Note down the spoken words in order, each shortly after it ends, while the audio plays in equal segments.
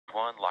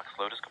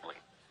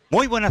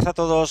Muy buenas a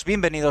todos,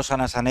 bienvenidos a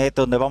NASANet,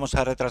 donde vamos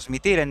a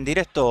retransmitir en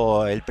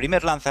directo el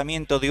primer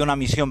lanzamiento de una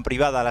misión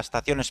privada a la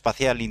Estación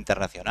Espacial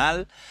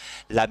Internacional,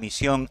 la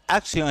misión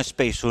Axiom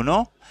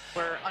Space-1,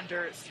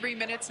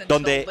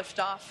 donde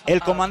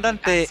el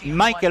comandante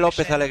Miguel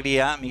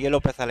López-Alegría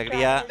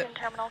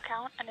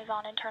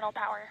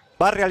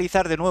va a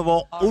realizar de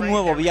nuevo un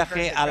nuevo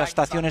viaje a la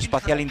Estación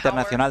Espacial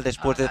Internacional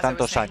después de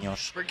tantos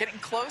años.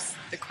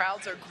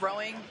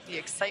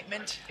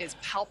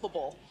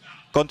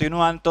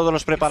 Continúan todos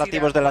los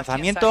preparativos de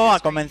lanzamiento, ha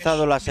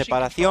comenzado la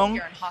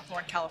separación,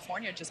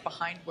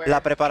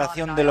 la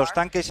preparación de los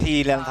tanques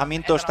y el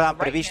lanzamiento está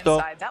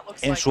previsto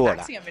en su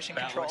hora.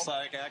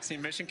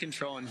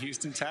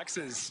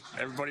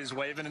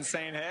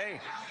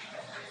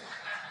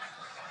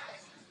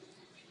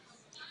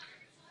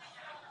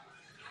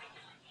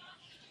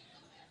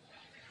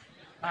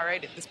 All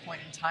right, at this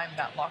point in time,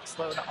 that LOX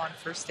load on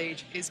first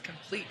stage is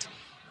complete.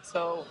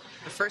 So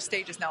the first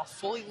stage is now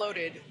fully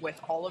loaded with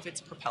all of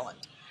its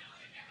propellant.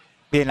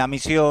 Bien, la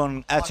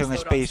misión Axiom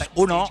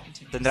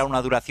Space-1 tendrá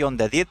una duración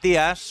de 10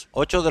 días,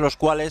 8 de los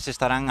cuales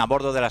estarán a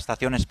bordo de la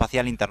Estación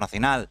Espacial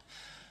Internacional,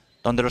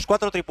 donde los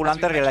 4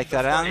 tripulantes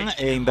realizarán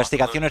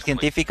investigaciones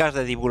científicas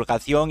de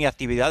divulgación y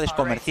actividades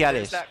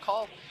comerciales.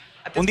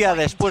 Un día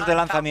después del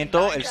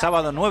lanzamiento, el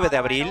sábado 9 de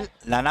abril,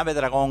 la nave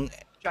Dragón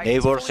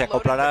Endeavour se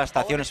acoplará a la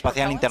Estación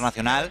Espacial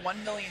Internacional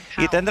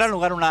y tendrá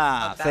lugar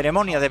una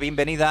ceremonia de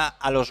bienvenida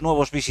a los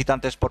nuevos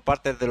visitantes por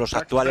parte de los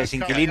actuales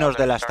inquilinos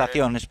de la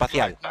Estación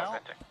Espacial.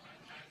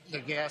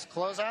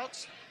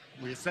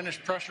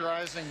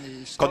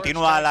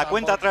 Continúa la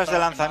cuenta atrás del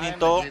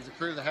lanzamiento.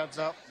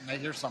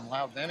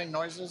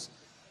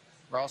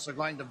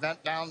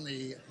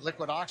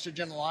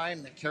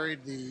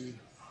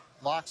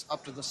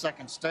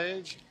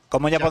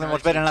 Como ya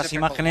podemos ver en las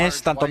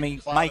imágenes, tanto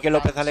Miguel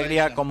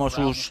López-Alegría como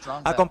sus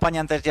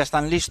acompañantes ya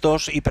están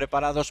listos y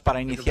preparados para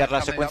iniciar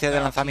la secuencia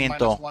de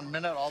lanzamiento.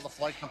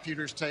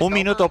 1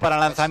 minuto para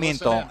el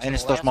lanzamiento en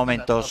estos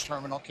momentos.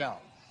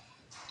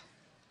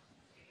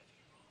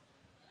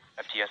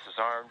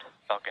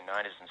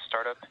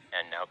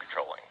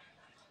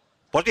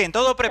 Pues bien,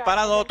 todo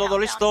preparado, todo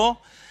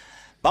listo.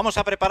 Vamos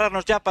a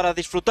prepararnos ya para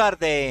disfrutar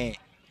de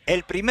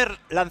el primer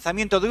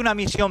lanzamiento de una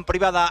misión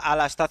privada a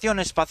la Estación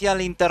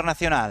Espacial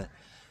Internacional.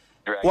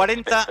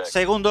 40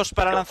 segundos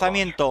para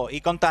lanzamiento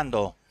y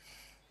contando.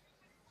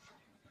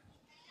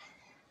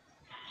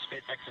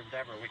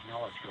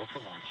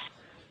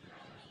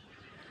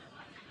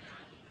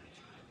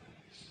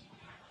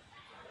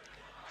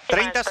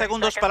 ...30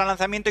 segundos para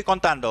lanzamiento y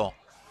contando.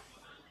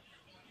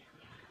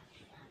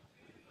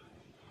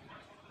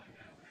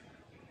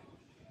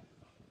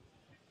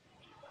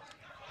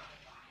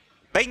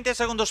 ...20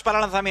 segundos para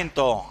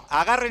lanzamiento.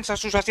 Agárrense a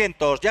sus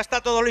asientos. Ya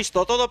está todo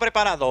listo, todo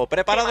preparado.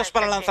 Preparados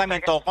para el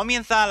lanzamiento.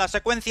 Comienza la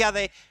secuencia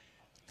de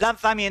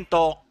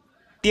lanzamiento.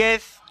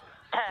 10,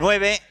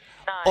 9,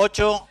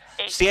 8,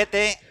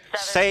 7,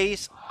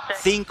 6,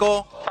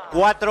 5,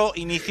 4.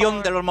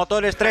 Ignición de los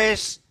motores.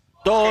 3,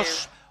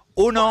 2,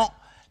 1.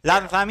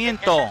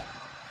 Lanzamiento.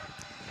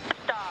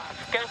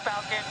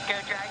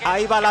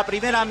 Ahí va la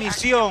primera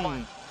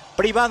misión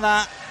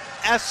privada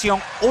Axiom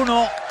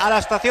 1 a la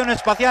Estación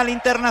Espacial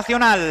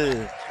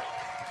Internacional.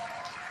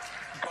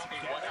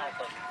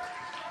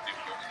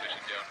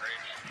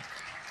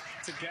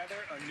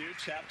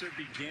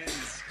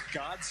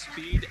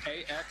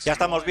 Ya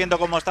estamos viendo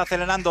cómo está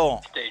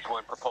acelerando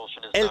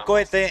el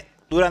cohete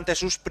durante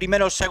sus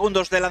primeros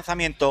segundos de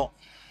lanzamiento.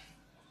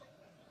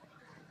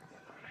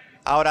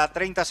 Ahora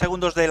 30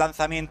 segundos de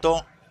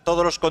lanzamiento,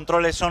 todos los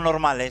controles son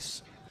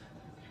normales.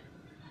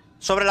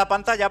 Sobre la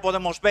pantalla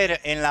podemos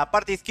ver en la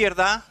parte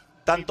izquierda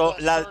tanto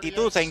la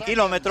altitud en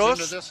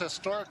kilómetros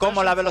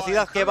como la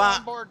velocidad que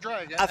va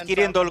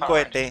adquiriendo el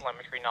cohete.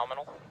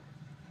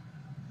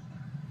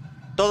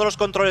 Todos los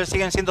controles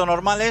siguen siendo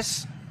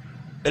normales,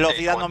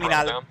 velocidad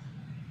nominal.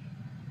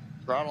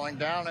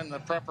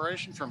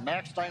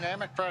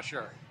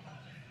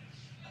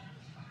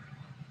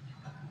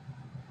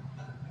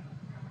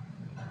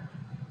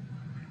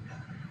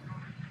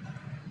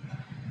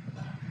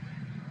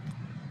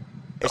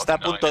 Está a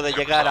punto de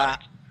llegar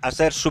a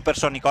ser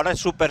supersónico. Ahora es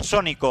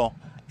supersónico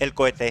el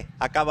cohete.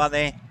 Acaba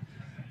de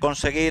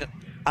conseguir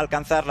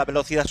alcanzar la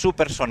velocidad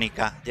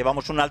supersónica.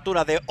 Llevamos una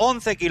altura de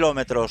 11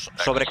 kilómetros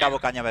sobre Cabo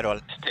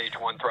Cañaveral.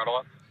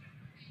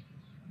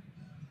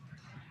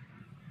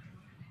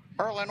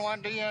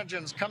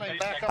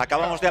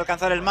 Acabamos de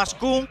alcanzar el Mach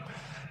Q,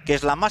 que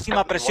es la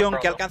máxima presión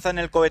que alcanza en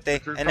el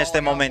cohete en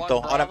este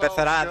momento. Ahora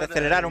empezará a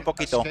decelerar un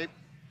poquito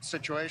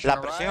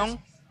la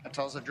presión. It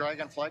tells the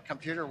Dragon flight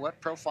computer what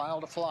profile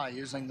to fly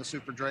using the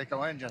Super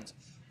Draco engines.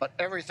 But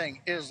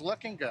everything is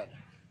looking good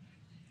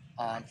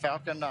on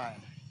Falcon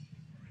 9.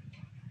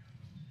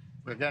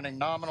 We're getting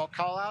nominal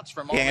callouts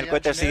from all the el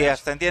cohete sigue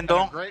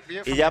ascendiendo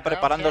y ya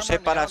preparándose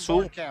para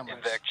su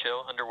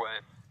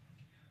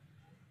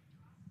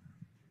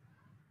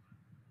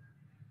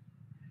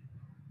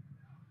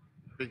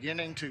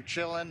beginning to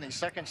chill in the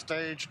second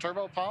stage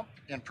turbo pump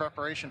in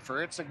preparation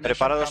for its ignition.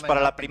 Preparados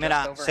para la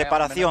primera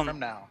separación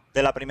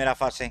de la primera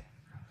fase.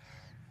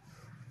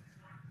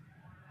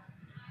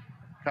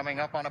 Coming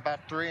up on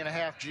about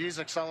 3.5 G's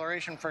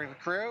acceleration for the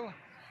crew.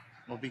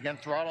 We'll begin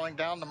throttling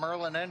down the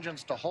Merlin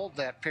engines to hold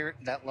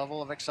that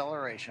level of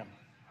acceleration.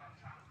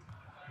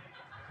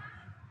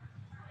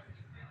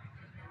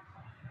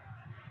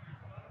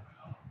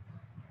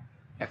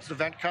 Next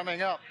event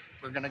coming up,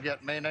 we're going to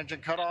get main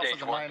engine cutoff of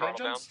the main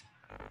engines.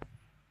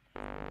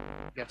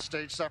 Get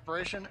stage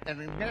separation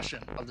and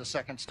ignition of the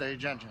second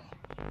stage engine.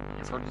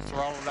 You've heard the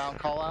throttle down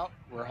call out.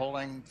 We're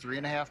holding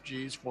 3.5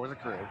 G's for the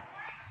crew.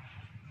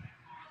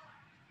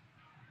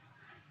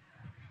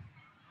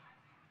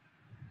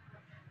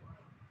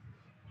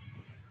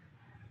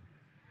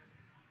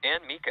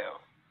 And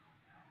Miko.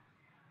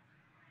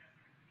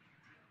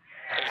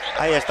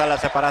 Ahí está la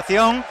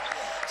separación.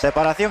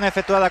 Separación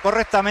efectuada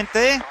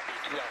correctamente.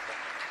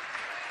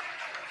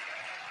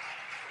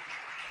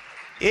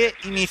 E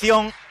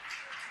inición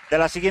de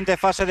la siguiente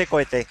fase de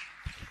cohete.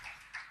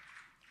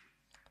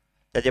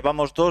 Ya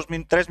llevamos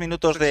 3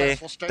 minutos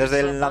desde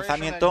el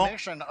lanzamiento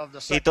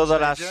y todas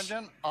las...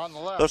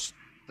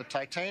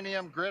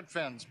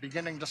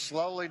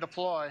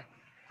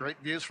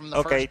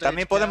 Ok,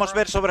 también podemos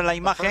ver sobre la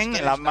imagen,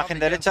 en la imagen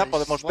derecha,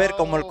 podemos ver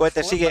cómo el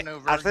cohete sigue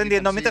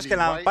ascendiendo, mientras que en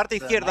la parte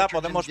izquierda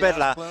podemos ver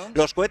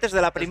los cohetes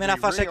de la primera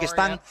fase que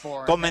están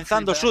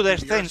comenzando su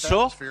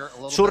descenso,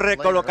 su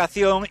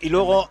recolocación, y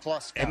luego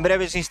en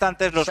breves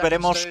instantes los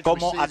veremos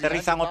cómo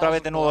aterrizan otra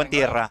vez de nuevo en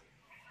tierra.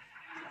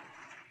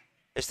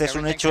 Este es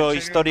un hecho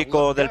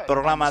histórico del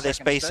programa de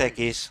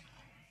SpaceX.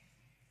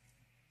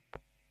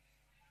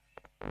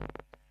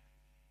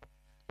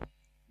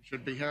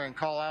 Should be hearing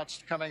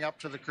call-outs coming up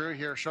to the crew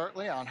here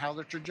shortly on how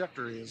the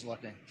trajectory is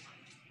looking.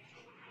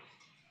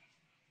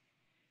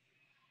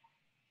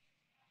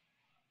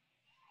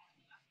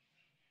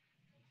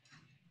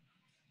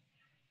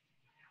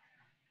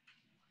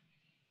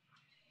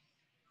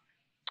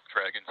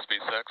 Dragon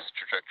SpaceX,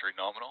 trajectory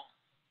nominal.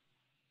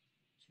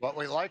 It's what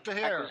we like to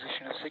hear.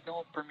 Acquisition of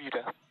signal,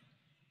 Bermuda.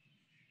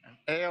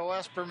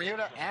 AOS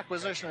Bermuda,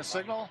 acquisition of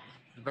signal.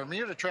 The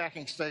Bermuda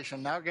tracking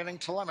station now getting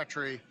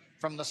telemetry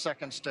from the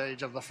second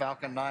stage of the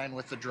Falcon 9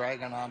 with the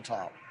Dragon on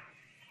top.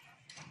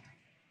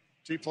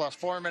 T plus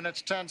 4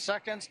 minutes, 10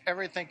 seconds.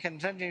 Everything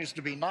continues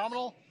to be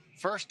nominal.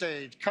 First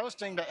stage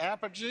coasting to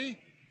apogee,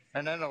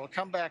 and then it will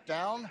come back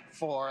down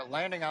for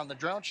landing on the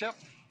drone ship.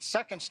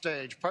 Second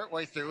stage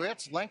partway through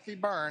its lengthy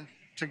burn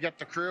to get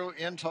the crew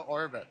into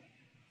orbit.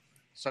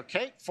 So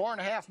Kate,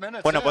 4.5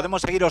 minutes. Bueno,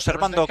 podemos seguir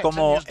observando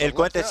cómo el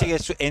cohete sigue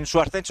en su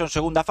ascenso en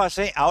segunda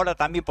fase. Ahora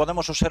también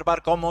podemos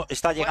observar cómo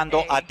está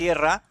llegando a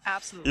tierra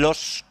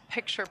los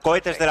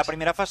cohetes de la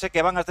primera fase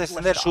que van a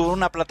descender sobre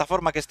una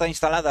plataforma que está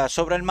instalada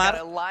sobre el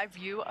mar,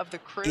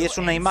 y es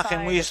una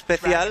imagen muy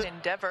especial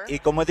y,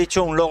 como he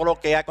dicho, un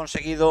logro que ha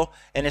conseguido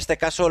en este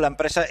caso la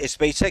empresa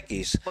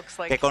SpaceX,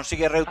 que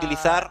consigue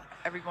reutilizar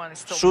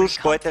sus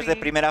cohetes de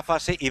primera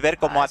fase y ver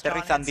cómo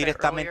aterrizan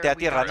directamente a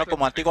tierra, no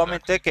como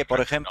antiguamente, que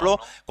por ejemplo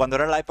cuando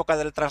era la época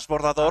del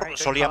transbordador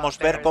solíamos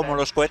ver cómo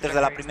los cohetes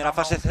de la primera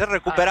fase se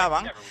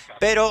recuperaban,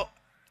 pero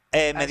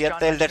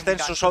mediante el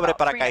descenso sobre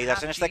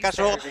paracaídas. En este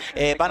caso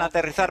van a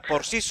aterrizar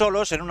por sí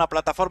solos en una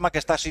plataforma que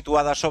está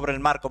situada sobre el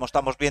mar, como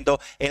estamos viendo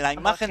en la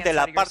imagen de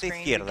la parte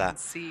izquierda.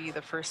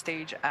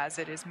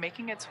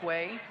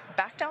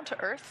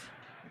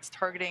 It's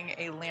targeting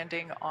a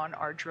landing on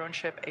our drone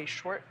ship, a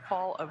short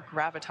haul of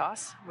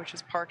Gravitas, which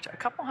is parked a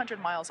couple hundred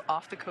miles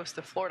off the coast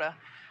of Florida,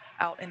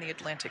 out in the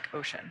Atlantic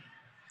Ocean.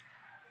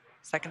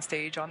 Second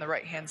stage on the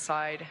right-hand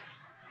side,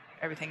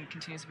 everything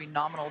continues to be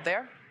nominal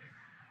there,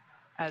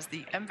 as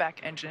the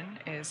MVAC engine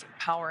is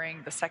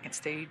powering the second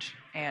stage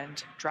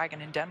and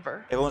Dragon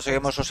Endeavour. Según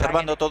seguimos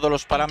observando, todos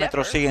los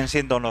parámetros siguen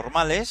siendo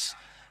normales.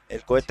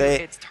 El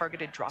cohete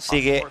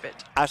sigue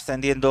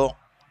ascendiendo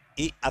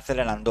y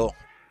acelerando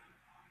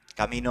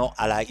camino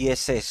a la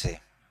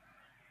ISS.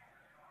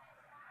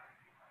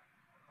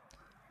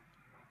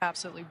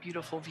 Absolutely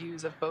beautiful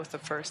views of both the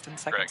first and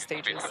second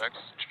stages. SpaceX,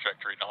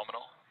 trajectory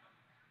nominal.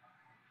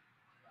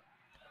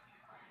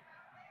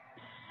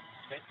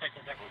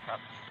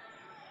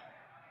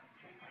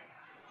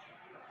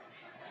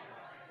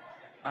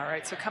 All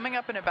right, so coming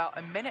up in about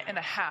a minute and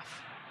a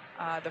half,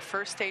 the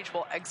first stage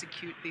will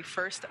execute the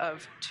first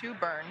of 2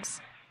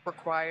 burns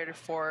required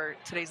for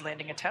today's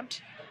landing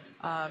attempt.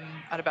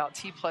 At about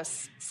T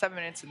plus 7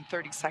 minutes and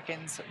 30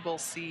 seconds, we'll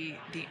see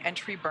the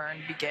entry burn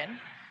begin.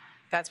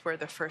 That's where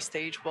the first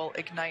stage will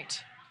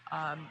ignite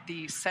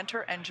the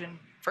center engine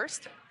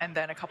first, and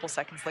then a couple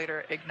seconds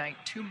later ignite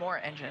 2 more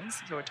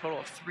engines, so a total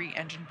of 3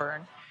 engine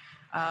burn,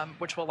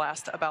 which will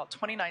last about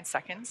 29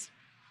 seconds.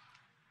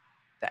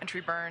 The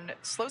entry burn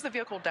slows the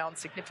vehicle down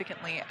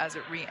significantly as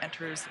it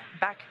re-enters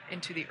back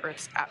into the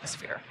Earth's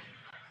atmosphere.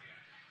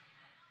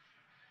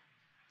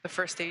 The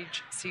first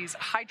stage sees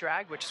high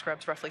drag, which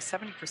scrubs roughly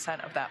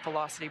 70% of that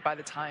velocity by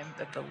the time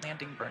that the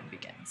landing burn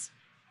begins.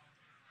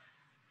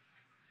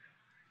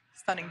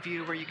 Stunning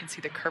view where you can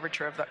see the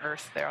curvature of the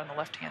Earth there on the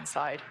left-hand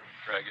side.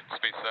 Dragon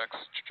SpaceX,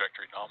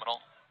 trajectory nominal.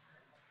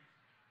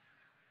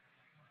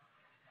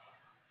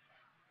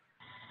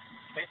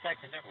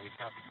 SpaceX Endeavour, we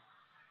copy.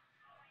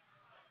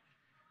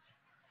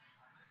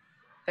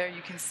 There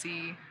you can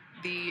see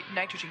the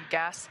nitrogen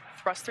gas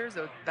thrusters.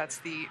 So that's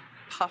the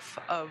puff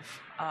of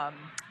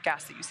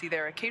gas that you see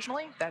there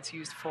occasionally. That's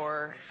used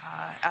for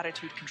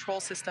attitude control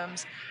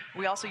systems.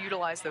 We also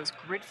utilize those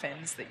grid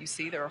fins that you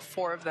see. There are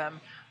 4 of them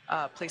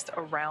placed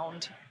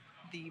around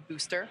the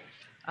booster.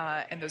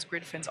 And those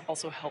grid fins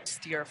also help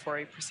steer for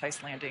a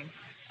precise landing,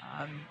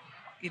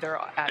 either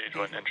at Stage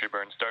 1 entry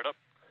burn startup.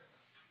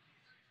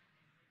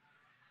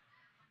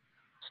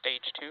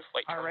 Stage 2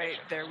 flight All right,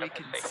 termination. there we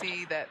can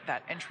see that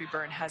that entry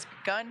burn has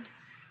begun.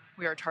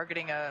 We are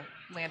targeting a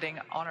landing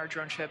on our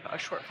drone ship, a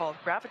shortfall of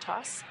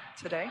gravitas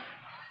today.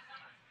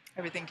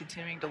 Everything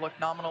continuing to look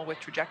nominal with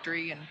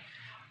trajectory and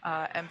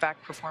MVAC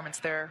performance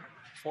there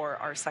for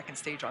our second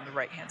stage on the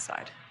right-hand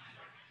side.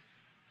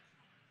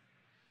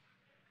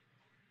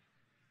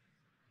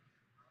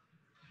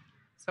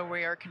 So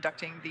we are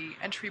conducting the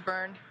entry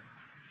burn.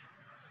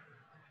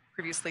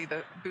 Previously,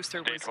 the booster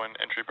was... Stage 1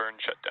 entry burn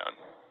shutdown.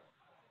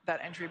 That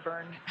entry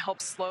burn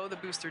helps slow the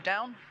booster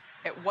down.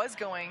 It was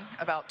going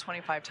about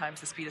 25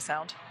 times the speed of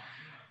sound.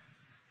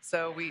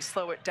 So we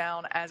slow it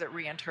down as it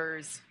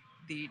re-enters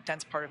the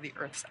dense part of the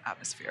Earth's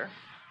atmosphere.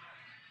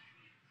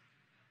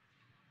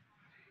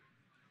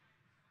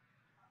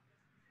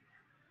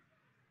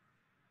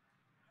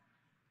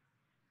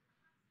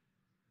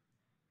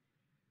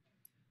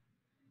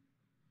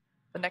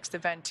 The next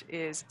event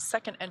is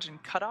second engine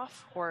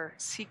cutoff, or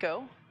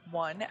SECO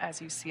 1,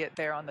 as you see it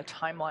there on the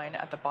timeline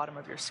at the bottom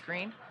of your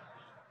screen.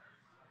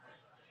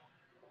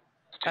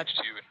 Stage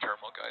 2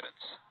 internal guidance.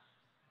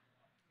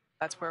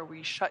 That's where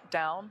we shut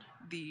down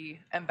the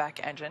MVAC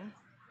engine,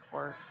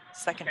 or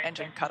second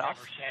engine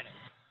cutoff. Shannon.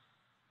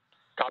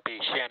 Copy,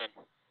 Shannon.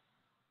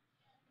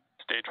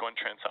 Stage 1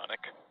 transonic.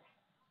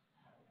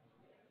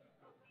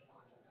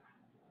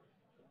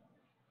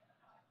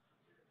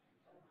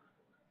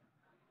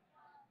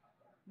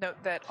 Note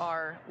that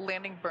our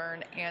landing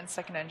burn and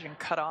second engine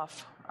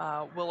cutoff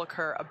will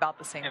occur about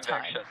the same MVAC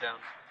time. shutdown.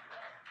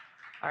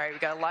 All right, we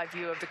got a live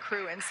view of the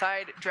crew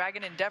inside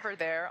Dragón Endeavour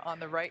there on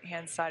the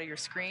right-hand side of your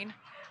screen.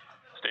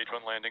 Stage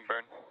 1 landing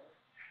burn.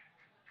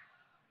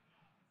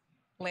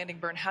 Landing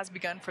burn has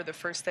begun for the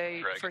first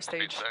stage. Dragon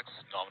SpaceX,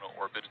 nominal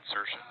orbit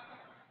insertion.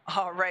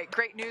 All right,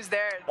 great news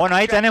there. Bueno,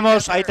 ahí Dragón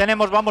tenemos,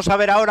 Endeavour. vamos a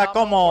ver ahora Nominal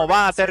cómo orbit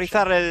va a insertion.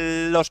 aterrizar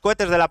los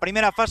cohetes de la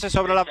primera fase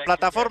sobre la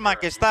plataforma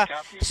que está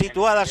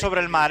situada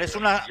sobre el mar. Es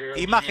una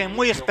imagen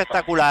muy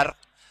espectacular.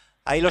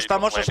 Ahí lo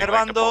estamos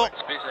observando,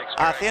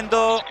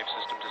 haciendo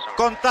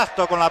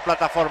contacto con la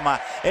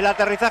plataforma. El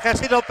aterrizaje ha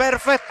sido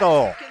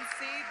perfecto. You can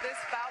see this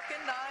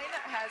Falcon 9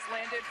 has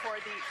landed for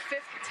the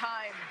 5th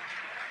time.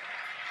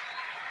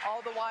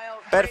 All the while,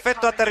 great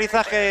Perfecto commentary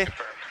aterrizaje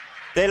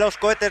de los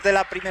cohetes de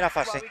la primera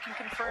there. fase. Well, we can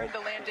confirm the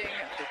landing.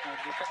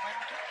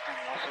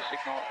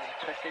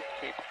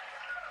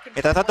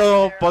 Mientras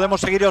tanto,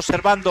 podemos seguir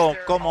observando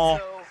cómo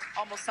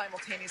Almost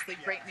simultaneously,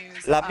 great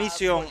news, la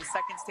misión for the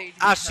second stage,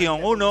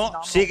 Axiom 1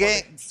 nominal sigue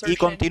orbit y insertion,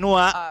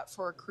 continúa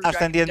for crew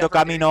ascendiendo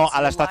Dragon camino Endeavour.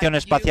 a la So live Estación view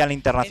Espacial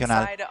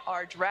Internacional. inside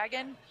our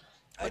Dragon.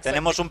 Ahí Looks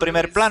tenemos like un the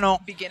primer crew is plano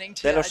beginning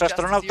to de los adjust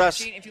to astronautas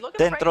zero G. If you look at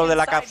the dentro de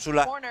la right-hand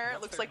cápsula. side corner,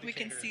 it looks like we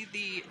can see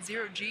the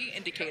 0G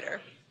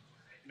indicator.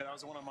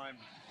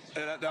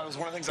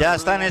 Ya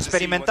están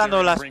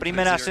experimentando las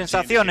primeras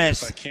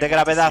sensaciones de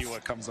gravedad,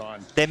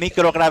 de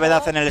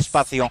microgravedad en el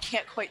espacio.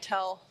 Can't quite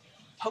tell.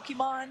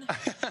 Pokemon?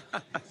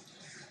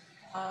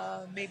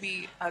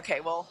 Maybe. Okay,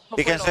 well,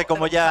 hopefully Fíjense it'll cómo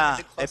come ya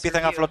into closer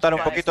empiezan a view, flotar un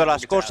guys. poquito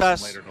las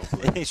cosas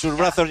y sus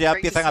brazos ya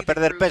empiezan a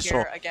perder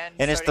peso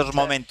en estos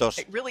momentos.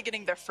 Really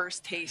getting their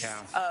first taste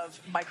of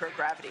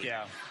microgravity.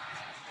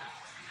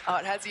 Oh,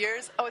 it has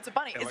ears. Oh, it's a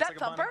bunny. Is that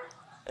Thumper?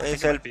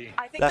 Es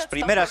las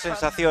primeras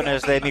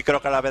sensaciones de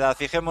microgravedad.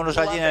 Fijémonos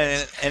allí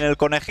en el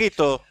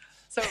conejito,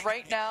 So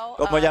right now,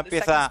 como ya the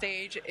empieza second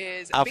stage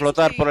is a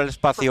flotar por el basically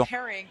espacio.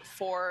 preparing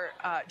for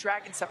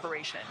Dragon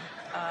separation.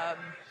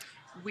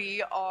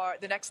 We are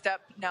the next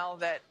step now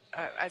that,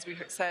 as we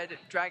said,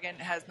 Dragon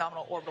has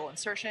nominal orbital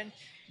insertion.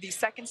 The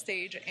second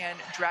stage and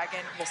Dragon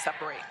will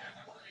separate.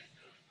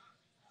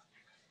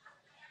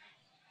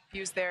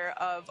 Views there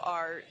of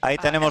our, Ahí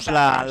tenemos MVAC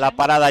la engine.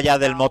 parada ya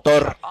del Now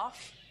motor shut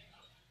off.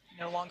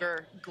 No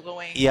longer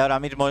glowing y ahora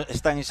mismo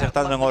están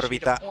insertando en lovely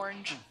shade of órbita.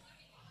 orange.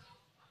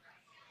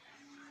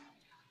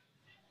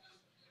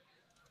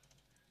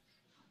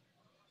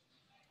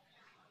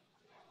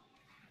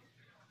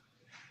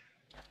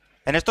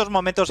 En estos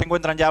momentos se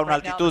encuentran ya a una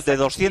altitud de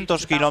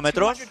 200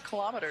 kilómetros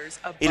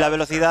y la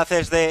velocidad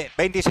es de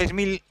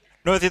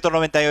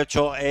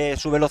 26.998.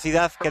 Su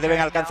velocidad que deben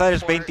alcanzar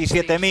es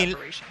 27.000.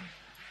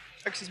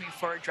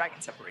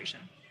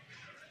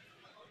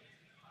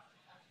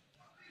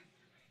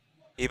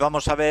 Y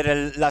vamos a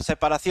ver la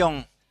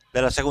separación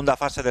de la segunda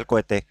fase del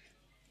cohete.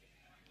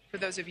 For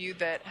those of you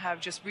that have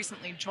just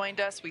recently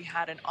joined us, we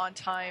had an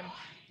on-time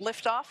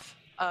liftoff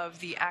of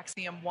the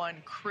Axiom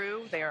 1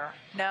 crew. They are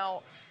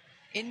now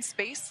in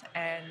space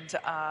and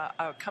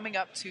coming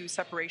up to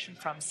separation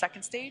from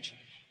second stage,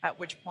 at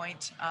which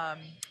point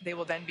they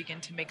will then begin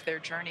to make their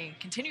journey,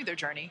 continue their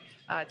journey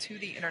to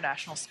the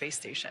International Space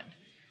Station.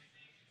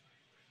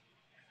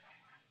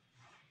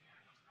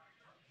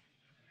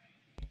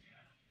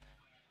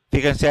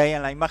 Fíjense ahí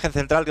en la imagen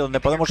central, donde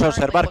podemos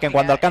observar que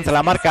cuando alcanza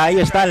la marca, ahí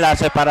está en la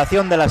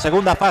separación de la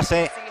segunda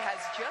fase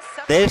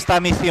de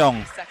esta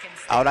misión.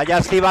 Ahora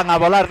ya sí van a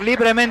volar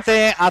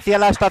libremente hacia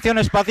la Estación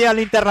Espacial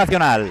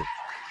Internacional.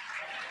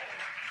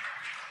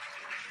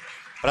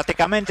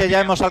 Prácticamente ya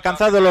hemos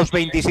alcanzado los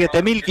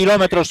 27.000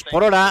 kilómetros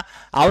por hora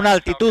a una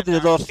altitud de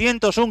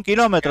 201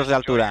 kilómetros de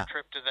altura.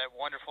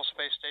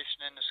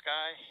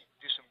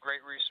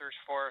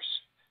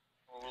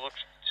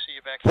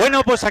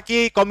 Bueno, pues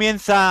aquí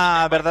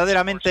comienza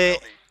verdaderamente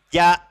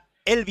ya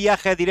el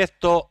viaje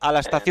directo a la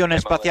Estación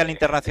Espacial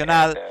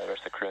Internacional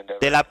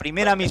de la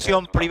primera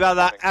misión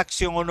privada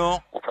Axiom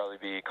 1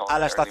 a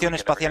la Estación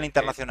Espacial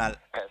Internacional.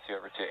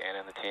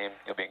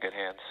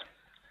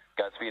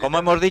 Como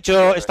hemos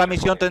dicho, esta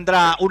misión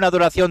tendrá una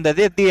duración de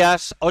 10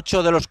 días,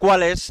 8 de los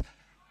cuales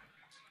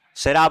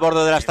será a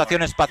bordo de la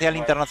Estación Espacial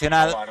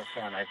Internacional,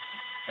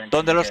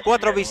 donde los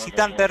 4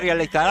 visitantes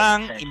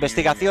realizarán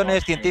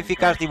investigaciones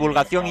científicas,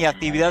 divulgación y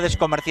actividades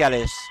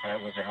comerciales.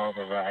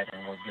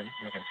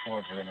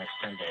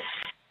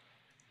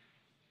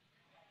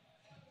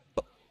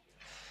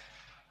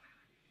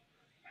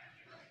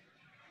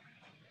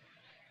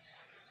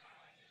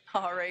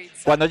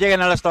 Cuando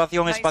lleguen a la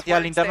Estación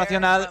Espacial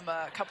Internacional,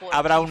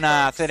 habrá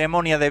una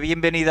ceremonia de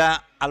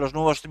bienvenida a los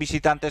nuevos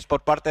visitantes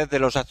por parte de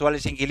los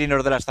actuales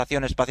inquilinos de la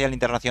Estación Espacial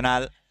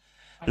Internacional,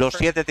 los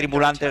 7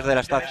 tripulantes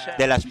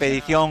de la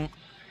expedición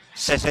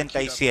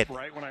 67.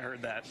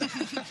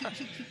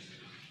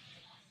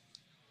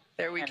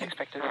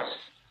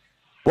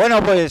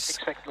 Bueno, pues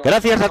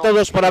gracias a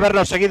todos por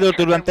habernos seguido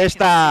durante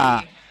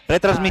esta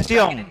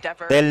retransmisión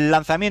del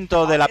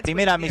lanzamiento de la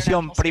primera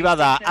misión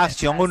privada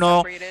Axiom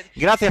 1.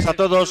 Gracias a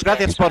todos,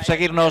 gracias por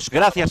seguirnos,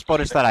 gracias por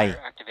estar ahí.